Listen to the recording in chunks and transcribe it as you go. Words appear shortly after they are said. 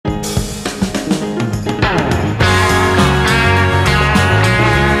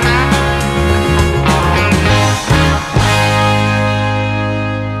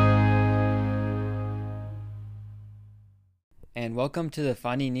and welcome to the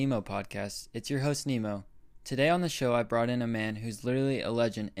Finding Nemo podcast. It's your host, Nemo. Today on the show, I brought in a man who's literally a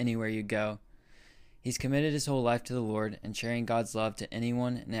legend anywhere you go. He's committed his whole life to the Lord and sharing God's love to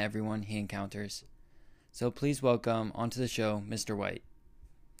anyone and everyone he encounters. So please welcome onto the show, Mr. White.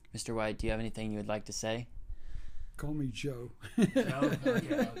 Mr. White, do you have anything you would like to say? Call me Joe. Joe?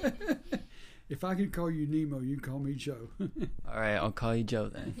 Okay. If I could call you Nemo, you call me Joe. All right, I'll call you Joe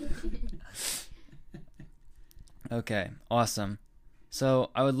then. Okay, awesome. So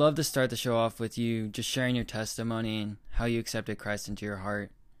I would love to start the show off with you just sharing your testimony and how you accepted Christ into your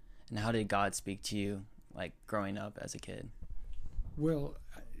heart, and how did God speak to you, like growing up as a kid? Well,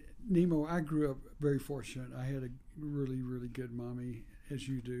 Nemo, I grew up very fortunate. I had a really, really good mommy, as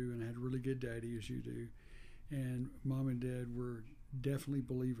you do, and I had a really good daddy, as you do. And mom and dad were definitely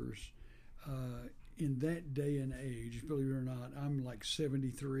believers. In that day and age, believe it or not, I'm like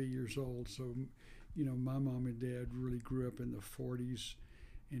 73 years old, so my mom and dad really grew up in the 40s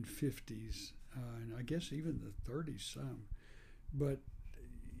and 50s, and I guess even the 30s some. But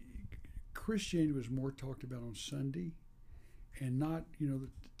Christianity was more talked about on Sunday, and not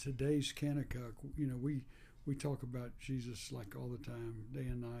today's Kanakuk. We talk about Jesus like all the time, day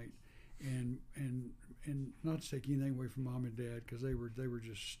and night, and not to take anything away from mom and dad, because they were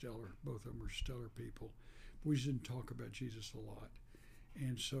just stellar. Both of them were stellar people. But we just didn't talk about Jesus a lot,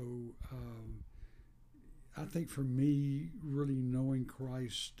 and so I think for me, really knowing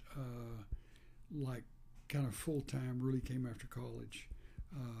Christ like kind of full time really came after college,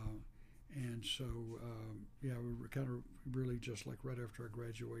 and so we were kind of really just like right after I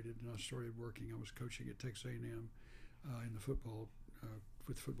graduated and I started working. I was coaching at Texas A&M in the football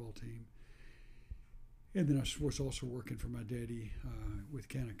with the football team. And then I was also working for my daddy with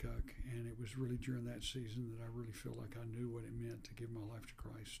Kanakuk, and it was really during that season that I really feel like I knew what it meant to give my life to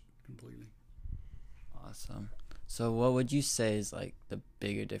Christ completely. Awesome. So what would you say is like the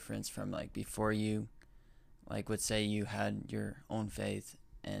bigger difference from like before you, like would say you had your own faith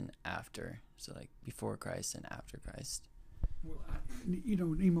and after? So like before Christ and after Christ. Well,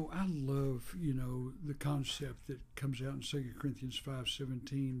 Nemo, I love, the concept that comes out in 2 Corinthians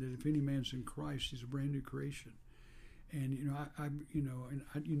 5:17 that if any man's in Christ, he's a brand new creation. And, I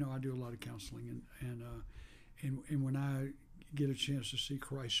do a lot of counseling, and when I get a chance to see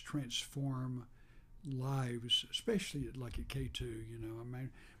Christ transform lives, especially at K2,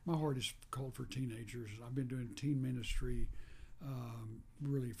 my heart is called for teenagers. I've been doing teen ministry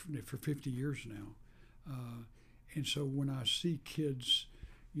really for 50 years now. And so when I see kids,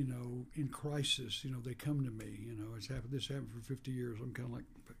 in crisis, they come to me, this happened for 50 years. I'm kind of like,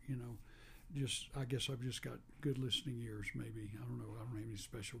 I guess I've just got good listening ears, maybe. I don't know. I don't have any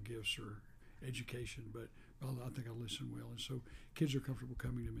special gifts or education, but I think I listen well. And so kids are comfortable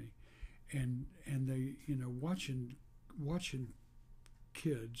coming to me. And they, watching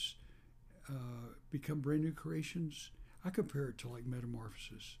kids become brand new creations, I compare it to like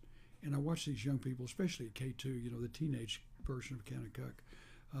metamorphosis. And I watch these young people, especially at K2, the teenage version of Kanakuk.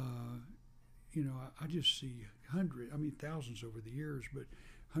 I just see thousands over the years, but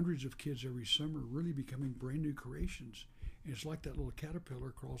hundreds of kids every summer really becoming brand new creations. And it's like that little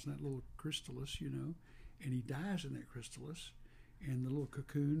caterpillar crawls in that little chrysalis, and he dies in that chrysalis. And the little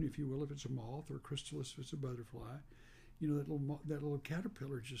cocoon, if you will, if it's a moth, or chrysalis if it's a butterfly, that little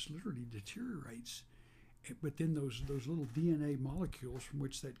caterpillar just literally deteriorates. But then those little DNA molecules from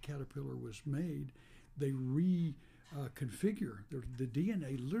which that caterpillar was made, they reconfigure. The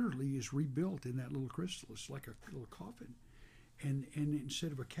DNA literally is rebuilt in that little chrysalis, like a little coffin. And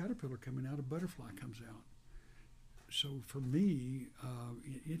instead of a caterpillar coming out, a butterfly comes out. So for me,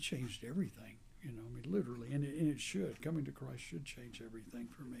 it changed everything. Literally, and it should. Coming to Christ should change everything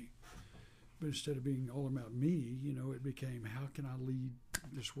for me. But instead of being all about me, it became, how can I lead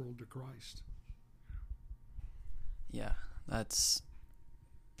this world to Christ? Yeah, that's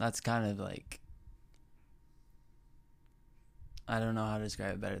kind of like, I don't know how to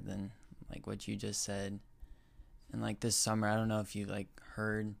describe it better than like what you just said. And like this summer, I don't know if you like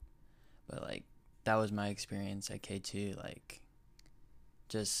heard, but like that was my experience at K2, like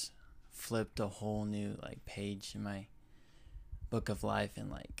just flipped a whole new like page in my book of life, and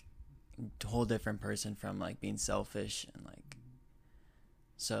like a whole different person from like being selfish, and like,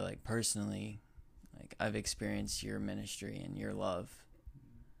 so like personally, like I've experienced your ministry and your love,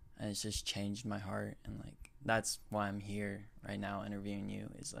 and it's just changed my heart. And like that's why I'm here right now interviewing you,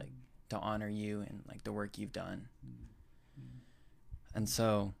 is like to honor you and like the work you've done. And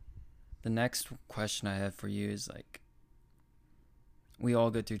so the next question I have for you is like, we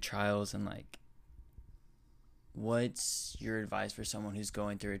all go through trials, and like what's your advice for someone who's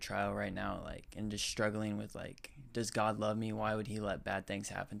going through a trial right now, like, and just struggling with, like, does God love me? Why would he let bad things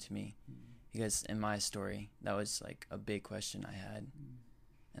happen to me? Because in my story, that was like a big question I had,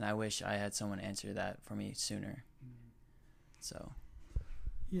 and I wish I had someone answer that for me sooner. So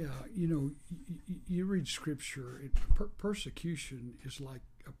Yeah, you read scripture. Persecution is like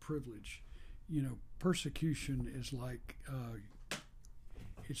a privilege. Persecution is like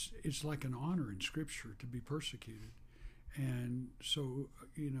it's like an honor in scripture to be persecuted. And so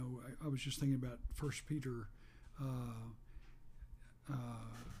I was just thinking about 1 Peter. Uh,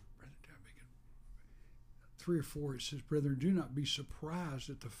 3 or 4, it says, "Brethren, do not be surprised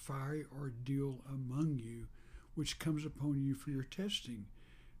at the fiery ordeal among you, which comes upon you for your testing,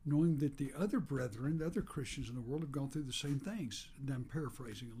 knowing that the other brethren, the other Christians in the world, have gone through the same things." And I'm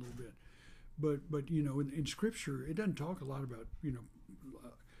paraphrasing a little bit, but in Scripture, it doesn't talk a lot about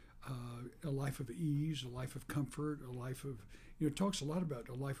a life of ease, a life of comfort, a life of it talks a lot about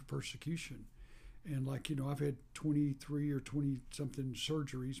a life of persecution. And I've had 23 or 20 something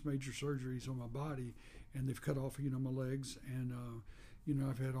surgeries, major surgeries on my body, and they've cut off my legs, and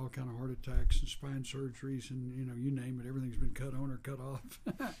I've had all kind of heart attacks and spine surgeries, and you name it, everything's been cut on or cut off.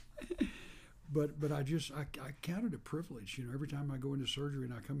 but I count it a privilege. Every time I go into surgery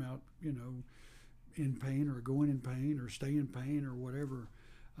and I come out in pain or going in pain or stay in pain or whatever,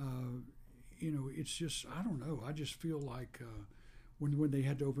 it's just, I don't know, I just feel like when they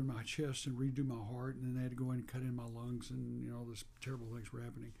had to open my chest and redo my heart, and then they had to go in and cut in my lungs, and all these terrible things were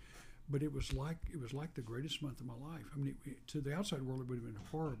happening. But it was like the greatest month of my life. I mean, to the outside world, it would have been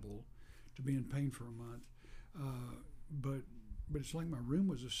horrible to be in pain for a month. But it's like my room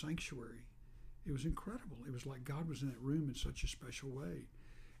was a sanctuary. It was incredible. It was like God was in that room in such a special way.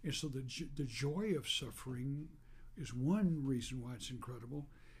 And so the joy of suffering is one reason why it's incredible.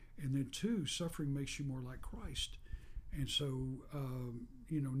 And then two, suffering makes you more like Christ. And so,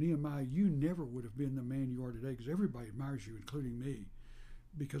 Nehemiah, you never would have been the man you are today, because everybody admires you, including me,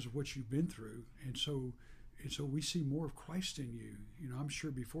 because of what you've been through. And so we see more of Christ in you. I'm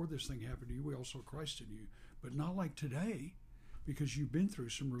sure before this thing happened to you, we all saw Christ in you, but not like today, because you've been through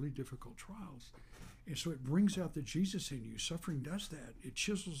some really difficult trials. And so it brings out the Jesus in you. Suffering does that. It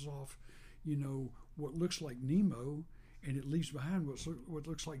chisels off, what looks like Nemo, and it leaves behind what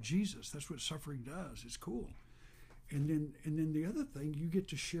looks like Jesus. That's what suffering does. It's cool. And then the other thing, you get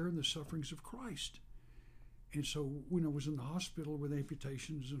to share in the sufferings of Christ. And so when I was in the hospital with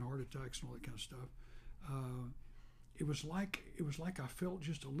amputations and heart attacks and all that kind of stuff, it was like I felt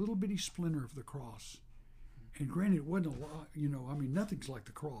just a little bitty splinter of the cross. And granted, it wasn't a lot, nothing's like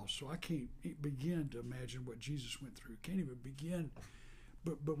the cross, so I can't begin to imagine what Jesus went through. Can't even begin.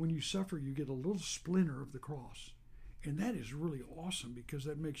 But when you suffer, you get a little splinter of the cross. And that is really awesome, because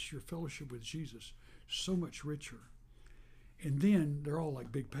that makes your fellowship with Jesus so much richer. And then they're all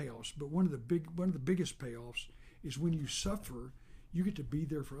like big payoffs. But one of the biggest payoffs is when you suffer, you get to be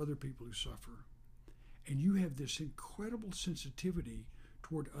there for other people who suffer. And you have this incredible sensitivity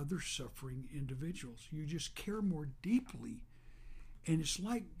toward other suffering individuals. You just care more deeply. And it's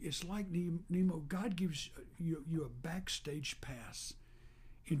like Nemo, God gives you a backstage pass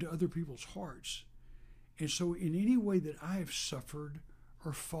into other people's hearts. And so in any way that I have suffered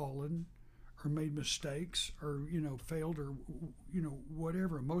or fallen or made mistakes or failed or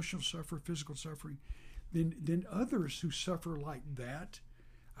whatever, emotional suffering, physical suffering, then others who suffer like that,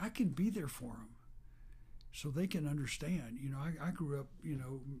 I can be there for them, so they can understand. I grew up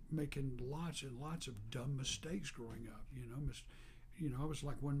making lots and lots of dumb mistakes growing up. I was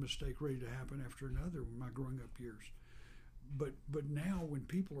like one mistake ready to happen after another in my growing up years. But now when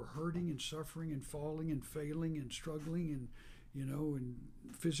people are hurting and suffering and falling and failing and struggling and and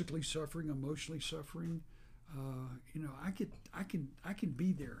physically suffering, emotionally suffering, I can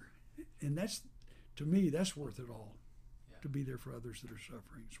be there, and that's, to me, that's worth it all. Yeah. To be there for others that are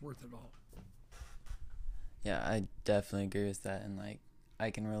suffering, it's worth it all. Yeah, I definitely agree with that, and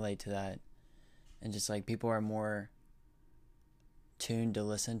I can relate to that, and just people are more tuned to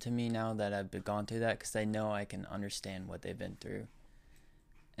listen to me now that I've gone through that, because they know I can understand what they've been through,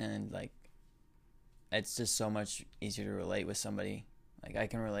 and it's just so much easier to relate with somebody. I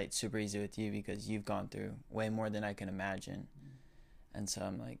can relate super easy with you because you've gone through way more than I can imagine. And so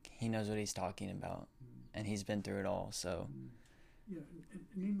I'm he knows what he's talking about, and he's been through it all. So yeah, and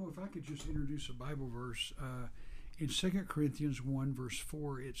Nemo, if I could just introduce a Bible verse. In 2 Corinthians 1 verse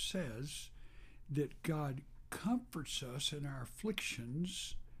 4, it says that God comforts us in our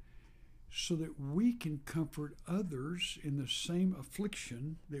afflictions so that we can comfort others in the same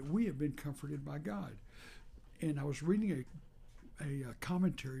affliction that we have been comforted by God. And I was reading a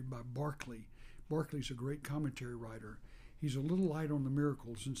commentary by Barclay Barclay's a great commentary writer. He's a little light on the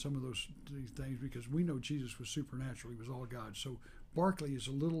miracles and some of those things because we know Jesus was supernatural. He was all God. So Barclay is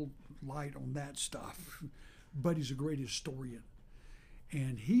a little light on that stuff, but he's a great historian.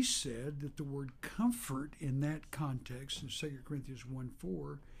 And he said that the word comfort in that context in 2 Corinthians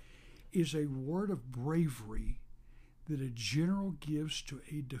 1:4 is a word of bravery that a general gives to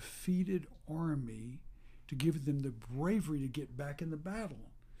a defeated army to give them the bravery to get back in the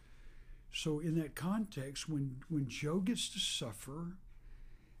battle. So in that context, when Joe gets to suffer,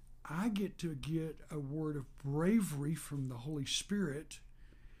 I get to get a word of bravery from the Holy Spirit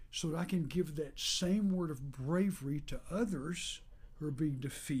so that I can give that same word of bravery to others who are being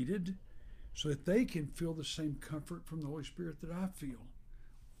defeated so that they can feel the same comfort from the Holy Spirit that I feel.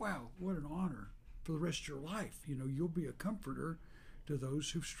 Wow, what an honor for the rest of your life. You know, you'll be a comforter to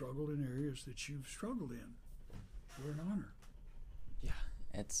those who've struggled in areas that you've struggled in. What an honor. Yeah,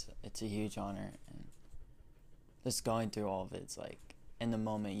 it's a huge honor, and just going through all of it's like in the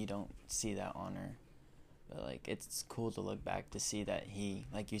moment you don't see that honor, but like it's cool to look back to see that he,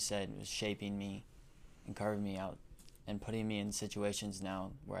 like you said, was shaping me and carving me out and putting me in situations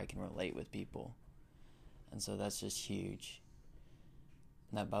now where I can relate with people, and so that's just huge.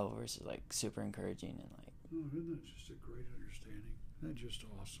 And that Bible verse is like super encouraging and like. Oh, isn't that just a great understanding? Isn't that just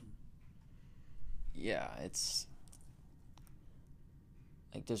awesome? Yeah, it's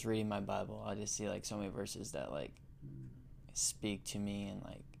like just reading my Bible, I just see like so many verses that like speak to me, and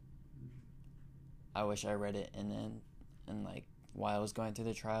like I wish I read it and like while I was going through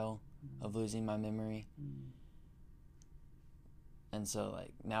the trial of losing my memory. And so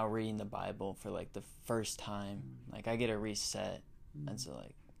like now reading the Bible for like the first time, like I get a reset. And so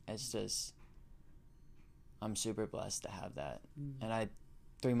like it's just, I'm super blessed to have that. And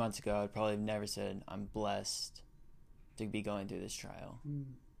 3 months ago I'd probably have never said I'm blessed to be going through this trial.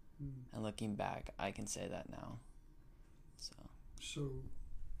 And looking back, I can say that now.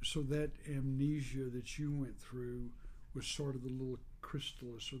 So that amnesia that you went through was sort of the little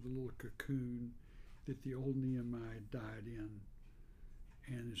chrysalis or the little cocoon that the old Nehemiah died in,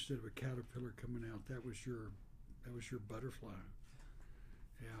 and instead of a caterpillar coming out, that was your butterfly.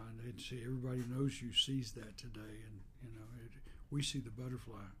 Yeah, and they'd see, everybody knows you sees that today, and you know we see the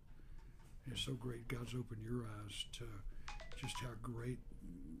butterfly. And it's so great God's opened your eyes to just how great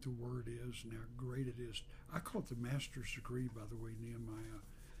the Word is and how great it is. I call it the master's degree, by the way, Nehemiah.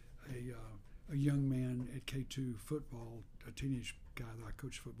 A young man at K2 football, a teenage guy that I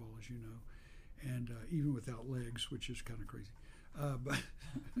coach football, as you know, and even without legs, which is kind of crazy. But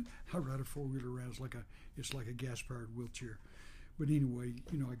I ride a four-wheeler around. It's like a gas-powered wheelchair. But anyway,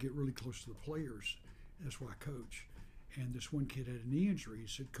 you know, I get really close to the players. That's why I coach. And this one kid had a knee injury. He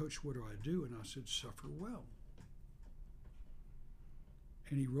said, "Coach, what do I do?" And I said, "Suffer well."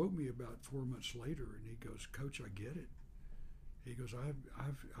 And he wrote me about 4 months later, and he goes, "Coach, I get it." He goes,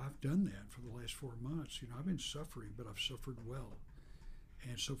 I've done that for the last 4 months. You know, I've been suffering, but I've suffered well.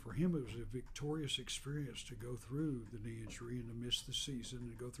 And so for him, it was a victorious experience to go through the knee injury and to miss the season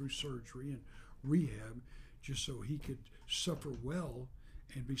and go through surgery and rehab just so he could suffer well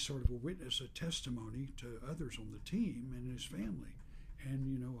and be sort of a witness, a testimony to others on the team and his family. And,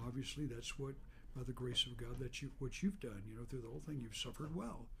 you know, obviously that's what, by the grace of God, what you've done. You know, through the whole thing, you've suffered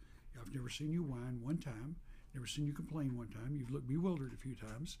well. I've never seen you whine one time. Never seen you complain one time. You've looked bewildered a few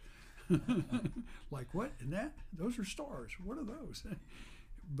times. Like, what? And that? Those are stars. What are those?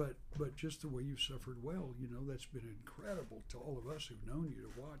 But just the way you've suffered well, you know, that's been incredible to all of us who've known you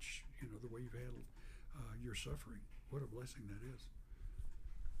to watch, you know, the way you've handled your suffering. What a blessing that is.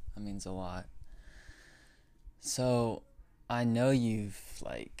 That means a lot. So I know you've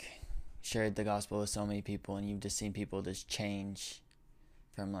like shared the gospel with so many people, and you've just seen people just change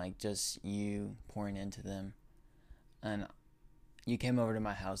from like just you pouring into them. And you came over to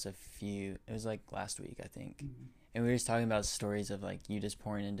my house it was like last week, I think. Mm-hmm. And we were just talking about stories of like you just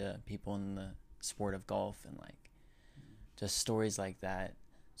pouring into people in the sport of golf and like just stories like that.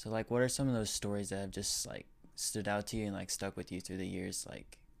 So like what are some of those stories that have just like stood out to you and like stuck with you through the years,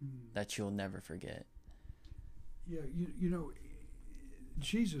 like that you'll never forget? Yeah, you know,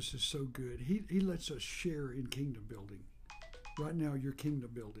 Jesus is so good. He lets us share in kingdom building. Right now you're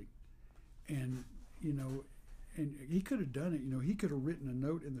kingdom building. And, you know, and he could have done it. You know, he could have written a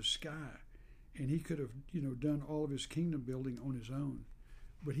note in the sky, and he could have, you know, done all of his kingdom building on his own.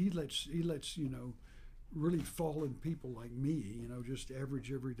 But he lets you know, really fallen people like me, you know, just average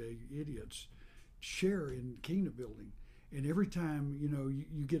everyday idiots, share in kingdom building. And every time, you know,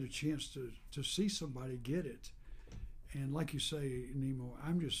 you get a chance to see somebody get it. And like you say, Nemo,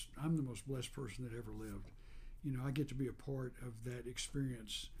 I'm the most blessed person that ever lived. You know, I get to be a part of that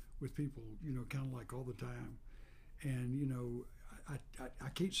experience with people, kind of like all the time. And, I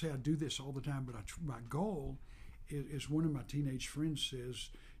can't say I do this all the time, but my goal is one of my teenage friends says,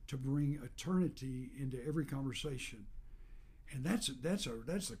 to bring eternity into every conversation. And that's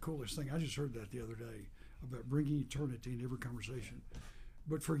the coolest thing. I just heard that the other day about bringing eternity in every conversation.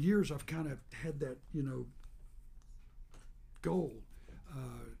 But for years, I've kind of had that, goal.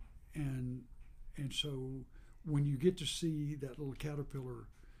 And so when you get to see that little caterpillar,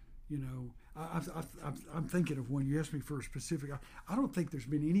 I'm thinking of one. You asked me for a specific. I don't think there's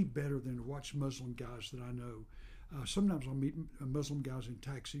been any better than to watch Muslim guys that I know. Sometimes I'll meet Muslim guys in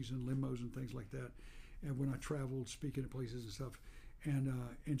taxis and limos and things like that, and when I travel speaking at places and stuff, and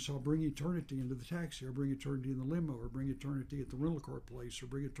so I'll bring eternity into the taxi, or bring eternity in the limo, or bring eternity at the rental car place, or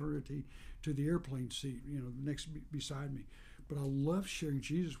bring eternity to the airplane seat, next beside me. But I love sharing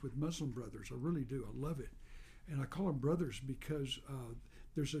Jesus with Muslim brothers. I really do. I love it, and I call them brothers because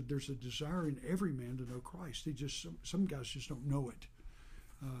there's a desire in every man to know Christ. Some guys just don't know it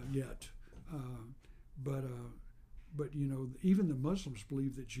yet, but even the Muslims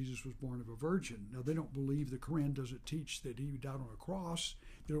believe that Jesus was born of a virgin. Now, they don't believe, the Quran doesn't teach that he died on a cross.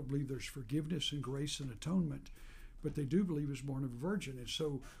 They don't believe there's forgiveness and grace and atonement, but they do believe he was born of a virgin. And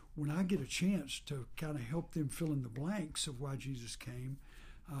so when I get a chance to kind of help them fill in the blanks of why Jesus came,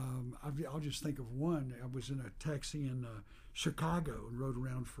 I'll just think of one. I was in a taxi in Chicago and rode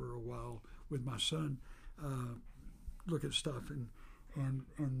around for a while with my son, look at stuff, and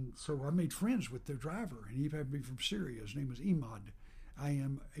so I made friends with the driver, and he happened to be from Syria. His name was Imad,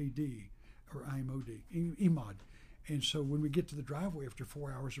 I-M-A-D, or I-M-O-D, Imad. And so when we get to the driveway after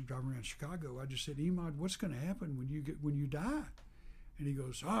 4 hours of driving around Chicago, I just said, Imad, what's going to happen when you die? And he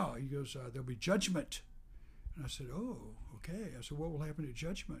goes, there'll be judgment. And I said, oh, okay. I said, what will happen at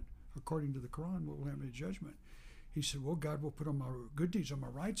judgment? According to the Quran, what will happen at judgment? He said, well, God will put on my good deeds on my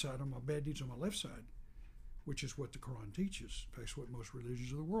right side, on my bad deeds on my left side, which is what the Quran teaches. In fact, it's what most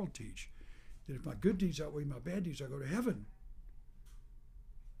religions of the world teach. That if my good deeds outweigh my bad deeds, I go to heaven.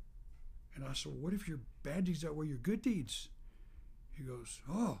 And I said, well, what if your bad deeds outweigh your good deeds? He goes,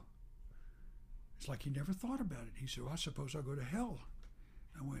 oh. It's like he never thought about it. He said, well, I suppose I'll go to hell.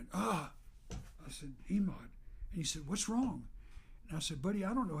 I went, I said, Imad. And he said, what's wrong? And I said, buddy,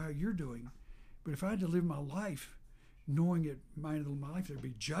 I don't know how you're doing, but if I had to live my life knowing at my end of my life there'd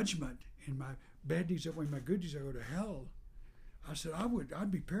be judgment and my bad deeds outweigh my good deeds, I go to hell, I said,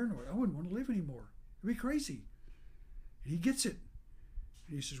 I'd be paranoid. I wouldn't want to live anymore. It'd be crazy. And he gets it.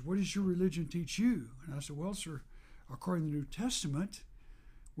 And he says, what does your religion teach you? And I said, well, sir, according to the New Testament,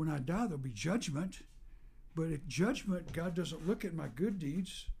 when I die, there'll be judgment. But at judgment, God doesn't look at my good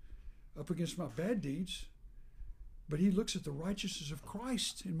deeds up against my bad deeds, but he looks at the righteousness of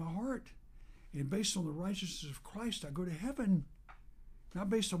Christ in my heart. And based on the righteousness of Christ, I go to heaven. Not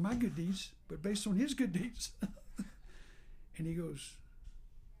based on my good deeds, but based on his good deeds. And he goes,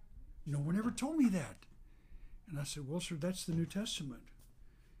 no one ever told me that. And I said, well, sir, that's the New Testament.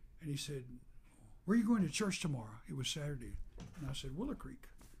 And he said, where are you going to church tomorrow? It was Saturday. And I said, Willow Creek.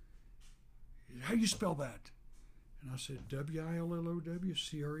 How do you spell that? And I said,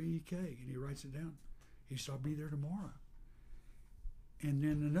 W-I-L-L-O-W-C-R-E-E-K. And he writes it down. He said, I'll be there tomorrow. And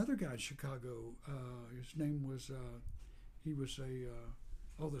then another guy in Chicago, his name was,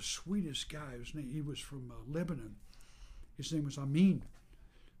 the sweetest guy. He was from Lebanon. His name was Amin.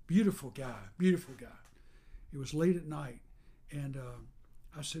 Beautiful guy. It was late at night. And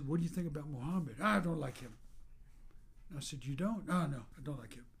I said, what do you think about Muhammad? I don't like him. And I said, you don't? No, I don't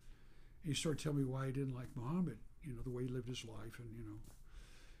like him. And he started telling me why he didn't like Muhammad, the way he lived his life.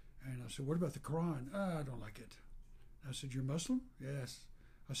 And I said, what about the Quran? I don't like it. I said, you're Muslim? Yes.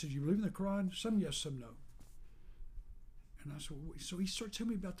 I said, you believe in the Quran? Some yes, some no. And I said, well, so he started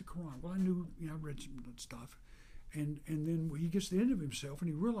telling me about the Quran. Well, I knew, I read some stuff. And then he gets to the end of himself and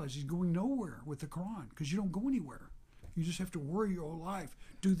he realizes he's going nowhere with the Quran because you don't go anywhere. You just have to worry your whole life.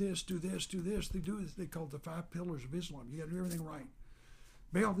 Do this, do this, do this. They do this. They call it the 5 pillars of Islam. You got to do everything right.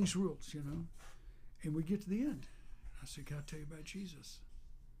 Obey all these rules, And we get to the end. I said, can I tell you about Jesus?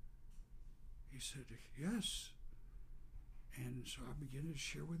 He said, yes. And so I began to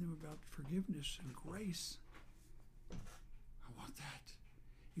share with him about forgiveness and grace. I want that.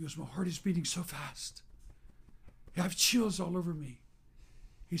 He goes, my heart is beating so fast. I have chills all over me.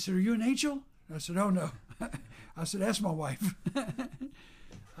 He said, are you an angel? I said, oh, no. I said, ask my wife.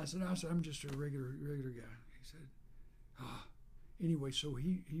 I said, I'm just a regular guy. He said, Anyway, so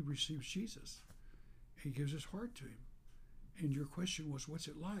he receives Jesus. He gives his heart to him. And your question was, what's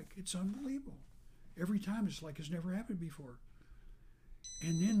it like? It's unbelievable. Every time it's like it's never happened before.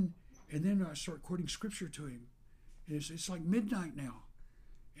 And then I start quoting scripture to him. And it's like midnight now.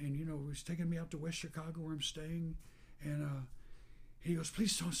 And, you know, he's taking me out to West Chicago where I'm staying. And he goes,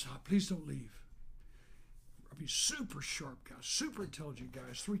 please don't stop. Please don't leave. I mean, super sharp guy, super intelligent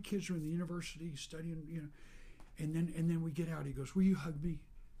guys. 3 kids are in the university studying, you know. And then we get out. He goes, will you hug me?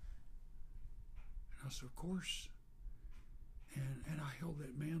 And I said, of course. And I held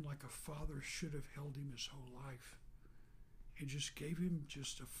that man like a father should have held him his whole life. And just gave him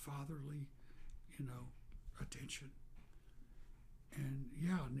just a fatherly, you know, attention. And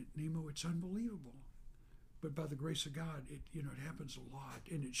yeah, Nemo, it's unbelievable. But by the grace of God, it happens a lot,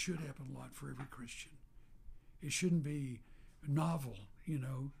 and it should happen a lot for every Christian. It shouldn't be novel, you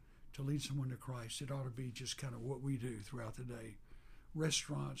know, to lead someone to Christ. It ought to be just kind of what we do throughout the day.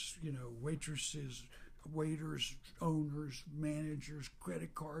 Restaurants, you know, waitresses, waiters, owners, managers,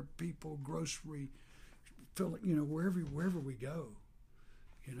 credit card people, grocery, you know, wherever we go,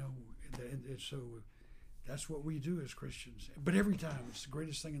 you know, and so that's what we do as Christians. But every time, it's the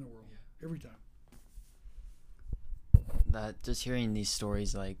greatest thing in the world. Yeah. Every time. That just hearing these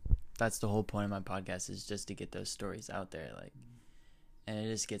stories, like, that's the whole point of my podcast, is just to get those stories out there, like, and it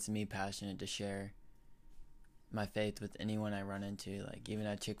just gets me passionate to share my faith with anyone I run into, like, even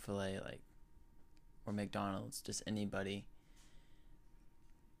at Chick-fil-A, like, or McDonald's, just anybody.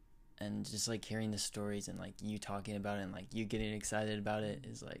 And just, like, hearing the stories and, like, you talking about it and, like, you getting excited about it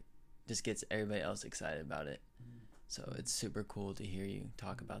is, like, just gets everybody else excited about it. So it's super cool to hear you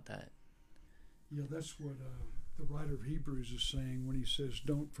talk about that. Yeah, that's what the writer of Hebrews is saying when he says,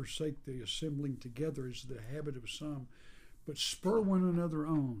 don't forsake the assembling together as the habit of some, but spur one another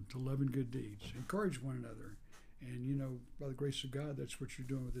on to love and good deeds. Encourage one another. And, you know, by the grace of God, that's what you're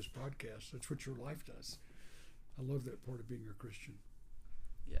doing with this podcast. That's what your life does. I love that part of being a Christian.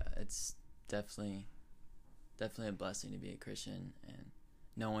 Yeah, it's definitely a blessing to be a Christian, and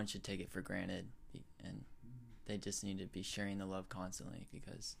no one should take it for granted, and they just need to be sharing the love constantly,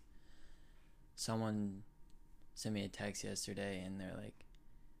 because someone sent me a text yesterday and they're like,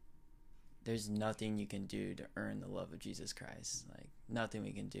 there's nothing you can do to earn the love of Jesus Christ, like nothing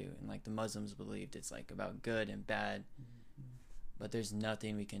we can do. And like the Muslims believed it's like about good and bad, but there's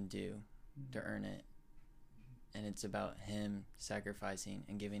nothing we can do to earn it. And it's about him sacrificing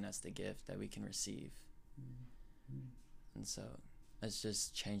and giving us the gift that we can receive. And so it's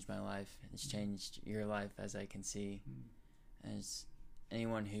just changed my life. It's changed your life, as I can see. And it's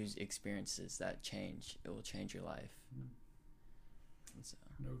anyone who experiences that change, it will change your life. And so,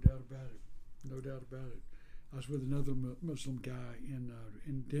 no doubt about it. No doubt about it. I was with another Muslim guy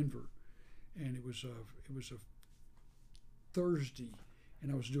in Denver, and it was a Thursday,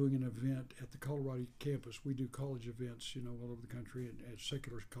 and I was doing an event at the Colorado campus. We do college events, you know, all over the country and at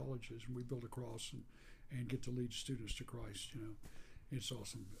secular colleges, and we build a cross and get to lead students to Christ. You know, it's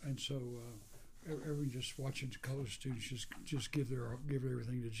awesome. And so everyone just watching college students just give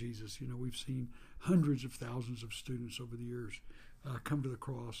everything to Jesus. You know, we've seen hundreds of thousands of students over the years come to the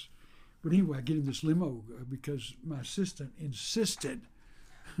cross. But anyway, I get in this limo because my assistant insisted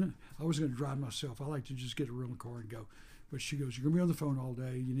I was going to drive myself. I like to just get a rental car and go. But she goes, you're going to be on the phone all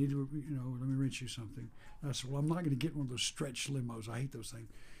day. You need to, you know, let me rent you something. And I said, well, I'm not going to get one of those stretch limos. I hate those things.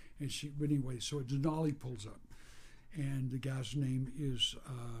 But anyway, so a Denali pulls up. And the guy's name is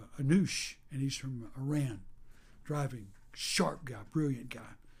Anush, and he's from Iran, driving. Sharp guy, brilliant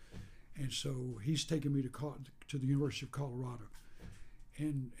guy. And so he's taking me to the University of Colorado.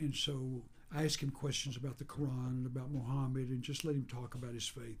 And so I ask him questions about the Quran and about Muhammad and just let him talk about his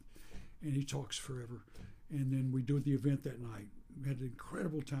faith. And he talks forever. And then we do the event that night. We had an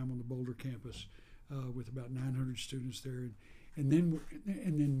incredible time on the Boulder campus with about 900 students there. And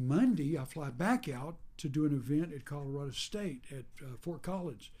then Monday, I fly back out to do an event at Colorado State at Fort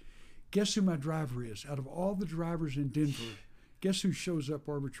Collins. Guess who my driver is? Out of all the drivers in Denver, guess who shows up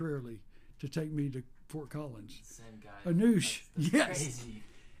arbitrarily to take me to Fort Collins? Same guy. Anush. That's yes. Crazy.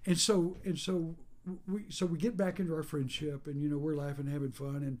 And so we get back into our friendship, and you know we're laughing, having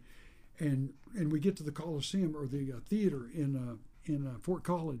fun, and we get to the Coliseum or the theater in Fort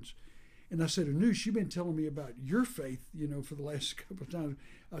Collins. And I said, Anush, you've been telling me about your faith, you know, for the last couple of times.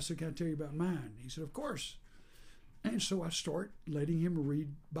 I said, can I tell you about mine? He said, of course. And so I start letting him read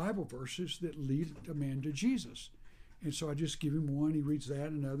Bible verses that lead a man to Jesus. And so I just give him one. He reads that,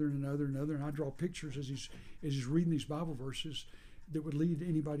 another, and another, and another. And I draw pictures as he's reading these Bible verses that would lead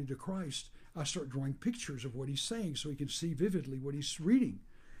anybody to Christ. I start drawing pictures of what he's saying so he can see vividly what he's reading.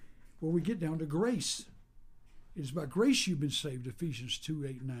 Well, we get down to grace. It's by grace you've been saved, Ephesians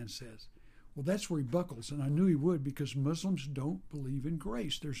 2:8-9 says. Well, that's where he buckles, and I knew he would because Muslims don't believe in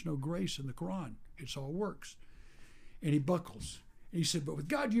grace. There's no grace in the Quran. It's all works. And he buckles. And he said, but with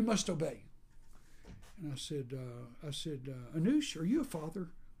God you must obey. And I said, Anush, are you a father?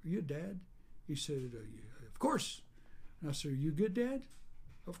 Are you a dad? He said, "Yeah, of course." And I said, "Are you a good dad?"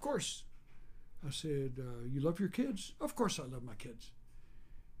 "Of course." I said, "You love your kids?" "Of course I love my kids."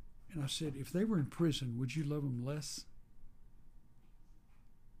 And I said, "If they were in prison, would you love them less?"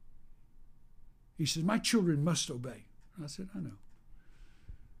 He said, "My children must obey." And I said, "I know.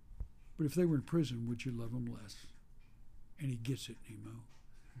 But if they were in prison, would you love them less?" And he gets it, Nemo.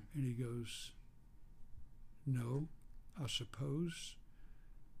 And he goes, "No, I suppose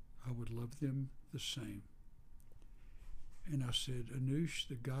I would love them the same." And I said, "Anush,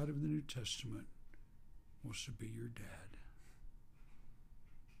 the God of the New Testament wants to be your dad.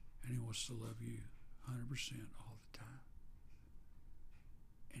 And he wants to love you 100% all the time."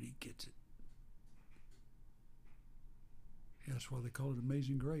 And he gets it. That's why they call it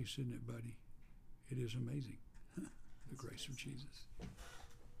Amazing Grace, isn't it, buddy? It is amazing. The grace of Jesus.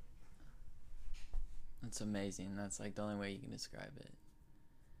 That's amazing. That's like the only way you can describe it.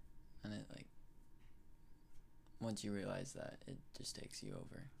 And it like, once you realize that, it just takes you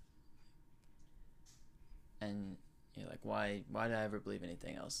over. And you're like, why did I ever believe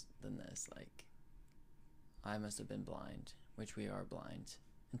anything else than this? Like, I must have been blind, which we are blind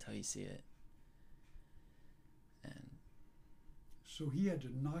until you see it. And so he had to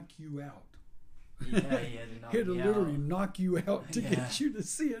knock you out. Yeah, he had to knock he had to me literally out. knock you out to Yeah. get you to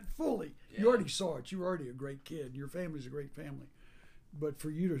see it fully. Yeah. You already saw it. You were already a great kid. Your family's a great family. But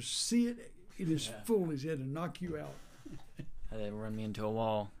for you to see it in its fullness, he had to knock you out. Had to run me into a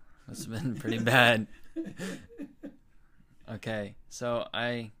wall. Must have been pretty bad. Okay, so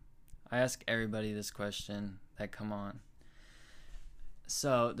I ask everybody this question that come on.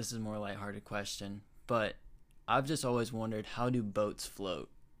 So this is a more lighthearted question, but I've just always wondered, how do boats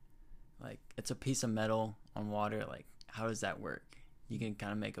float? Like, it's a piece of metal on water. Like, how does that work? You can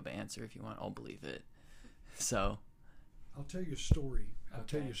kind of make up an answer if you want. I'll believe it. So I'll tell you a story. I'll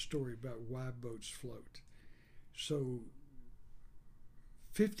Okay. tell you a story about why boats float. So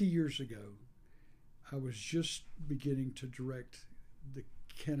 50 years ago, I was just beginning to direct the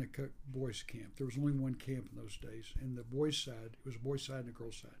Kennecott Boys Camp. There was only one camp in those days. And the boys' side, it was a boys' side and a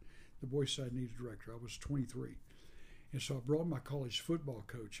girls' side. The boys' side needed a director. I was 23. And so I brought my college football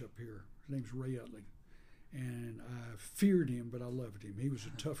coach up here. His name's Ray Utley. And I feared him, but I loved him. He was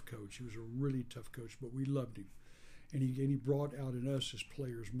a tough coach. He was a really tough coach, but we loved him. And he brought out in us as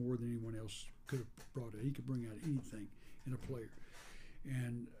players more than anyone else could have brought out. He could bring out anything in a player.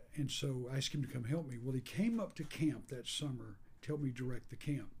 And so I asked him to come help me. Well, he came up to camp that summer to help me direct the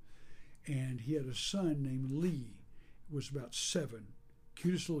camp. And he had a son named Lee, was about 7.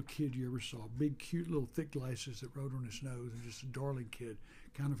 Cutest little kid you ever saw. Big, cute little thick glasses that rode on his nose, and just a darling kid,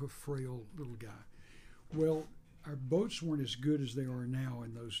 kind of a frail little guy. Well, our boats weren't as good as they are now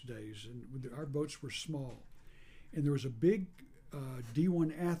in those days, and our boats were small. And there was a big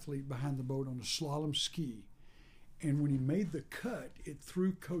D1 athlete behind the boat on a slalom ski. And when he made the cut, it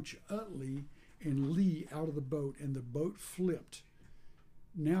threw Coach Utley and Lee out of the boat, and the boat flipped.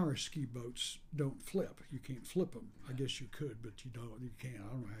 Now our ski boats don't flip. You can't flip them. I guess you could, but you don't. You can't. I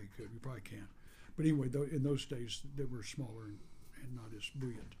don't know how you could. You probably can. But anyway, in those days, they were smaller and not as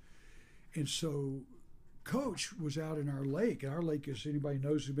buoyant. And so Coach was out in our lake. And our lake, as anybody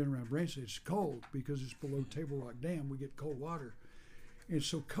knows who's been around Branson, it's cold because it's below Table Rock Dam. We get cold water. And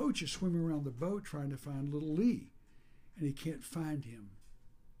so Coach is swimming around the boat trying to find little Lee. And he can't find him.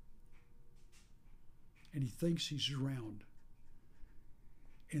 And he thinks he's drowned.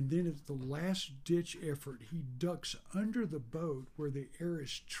 And then at the last ditch effort, he ducks under the boat where the air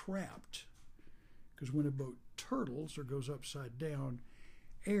is trapped. Because when a boat turtles or goes upside down,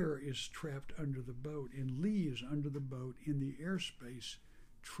 air is trapped under the boat. And Lee is under the boat in the airspace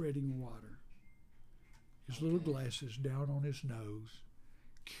treading water. His little glasses down on his nose,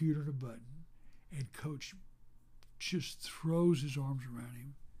 cute on a button. And Coach just throws his arms around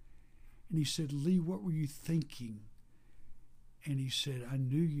him. And he said, "Lee, what were you thinking?" And he said, "I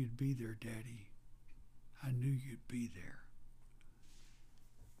knew you'd be there, Daddy. I knew you'd be there."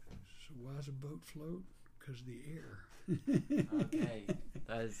 So why does a boat float? Because of the air. Okay,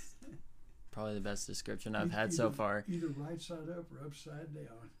 that's probably the best description I've had so far. Either right side up or upside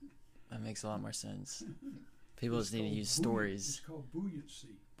down. That makes a lot more sense. People It's just need to called use stories. It's called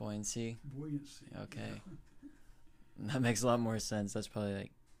buoyancy. Buoyancy. Buoyancy. Okay. Yeah. That makes a lot more sense. That's probably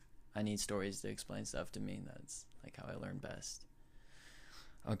like, I need stories to explain stuff to me. That's like how I learn best.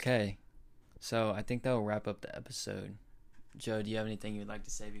 Okay, so I think that will wrap up the episode. Joe, do you have anything you'd like to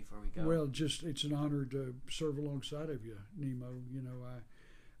say before we go? Well, just it's an honor to serve alongside of you, Nemo. You know,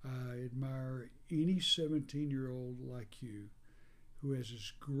 I admire any 17-year-old like you who has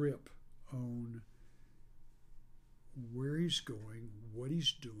his grip on where he's going, what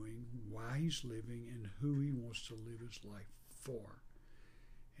he's doing, why he's living, and who he wants to live his life for.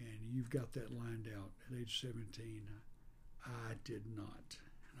 And you've got that lined out at age 17. I did not.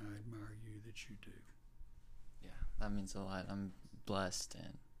 And I admire you that you do. Yeah, that means a lot. I'm blessed,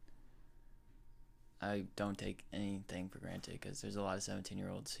 and I don't take anything for granted, because there's a lot of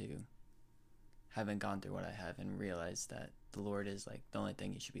 17-year-olds who haven't gone through what I have and realized that the Lord is like the only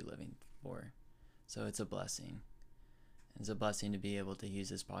thing you should be living for. So it's a blessing. It's a blessing to be able to use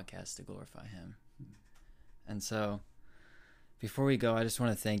this podcast to glorify him. And so before we go, I just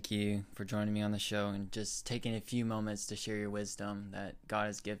want to thank you for joining me on the show and just taking a few moments to share your wisdom that God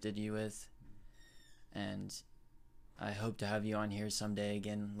has gifted you with. And I hope to have you on here someday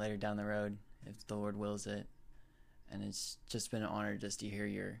again later down the road, if the Lord wills it. And it's just been an honor just to hear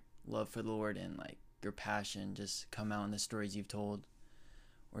your love for the Lord and like your passion just come out in the stories you've told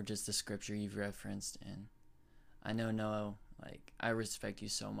or just the scripture you've referenced. And I know, Noah, like, I respect you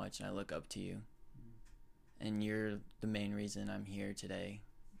so much and I look up to you. And you're the main reason I'm here today,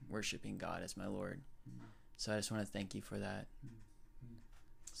 worshiping God as my Lord. So I just want to thank you for that.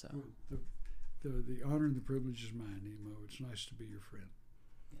 So Well, the honor and the privilege is mine, Nemo. It's nice to be your friend.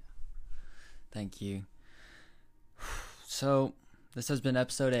 Yeah. Thank you. So this has been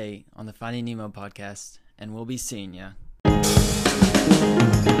episode 8 on the Finding Nemo podcast, and we'll be seeing ya.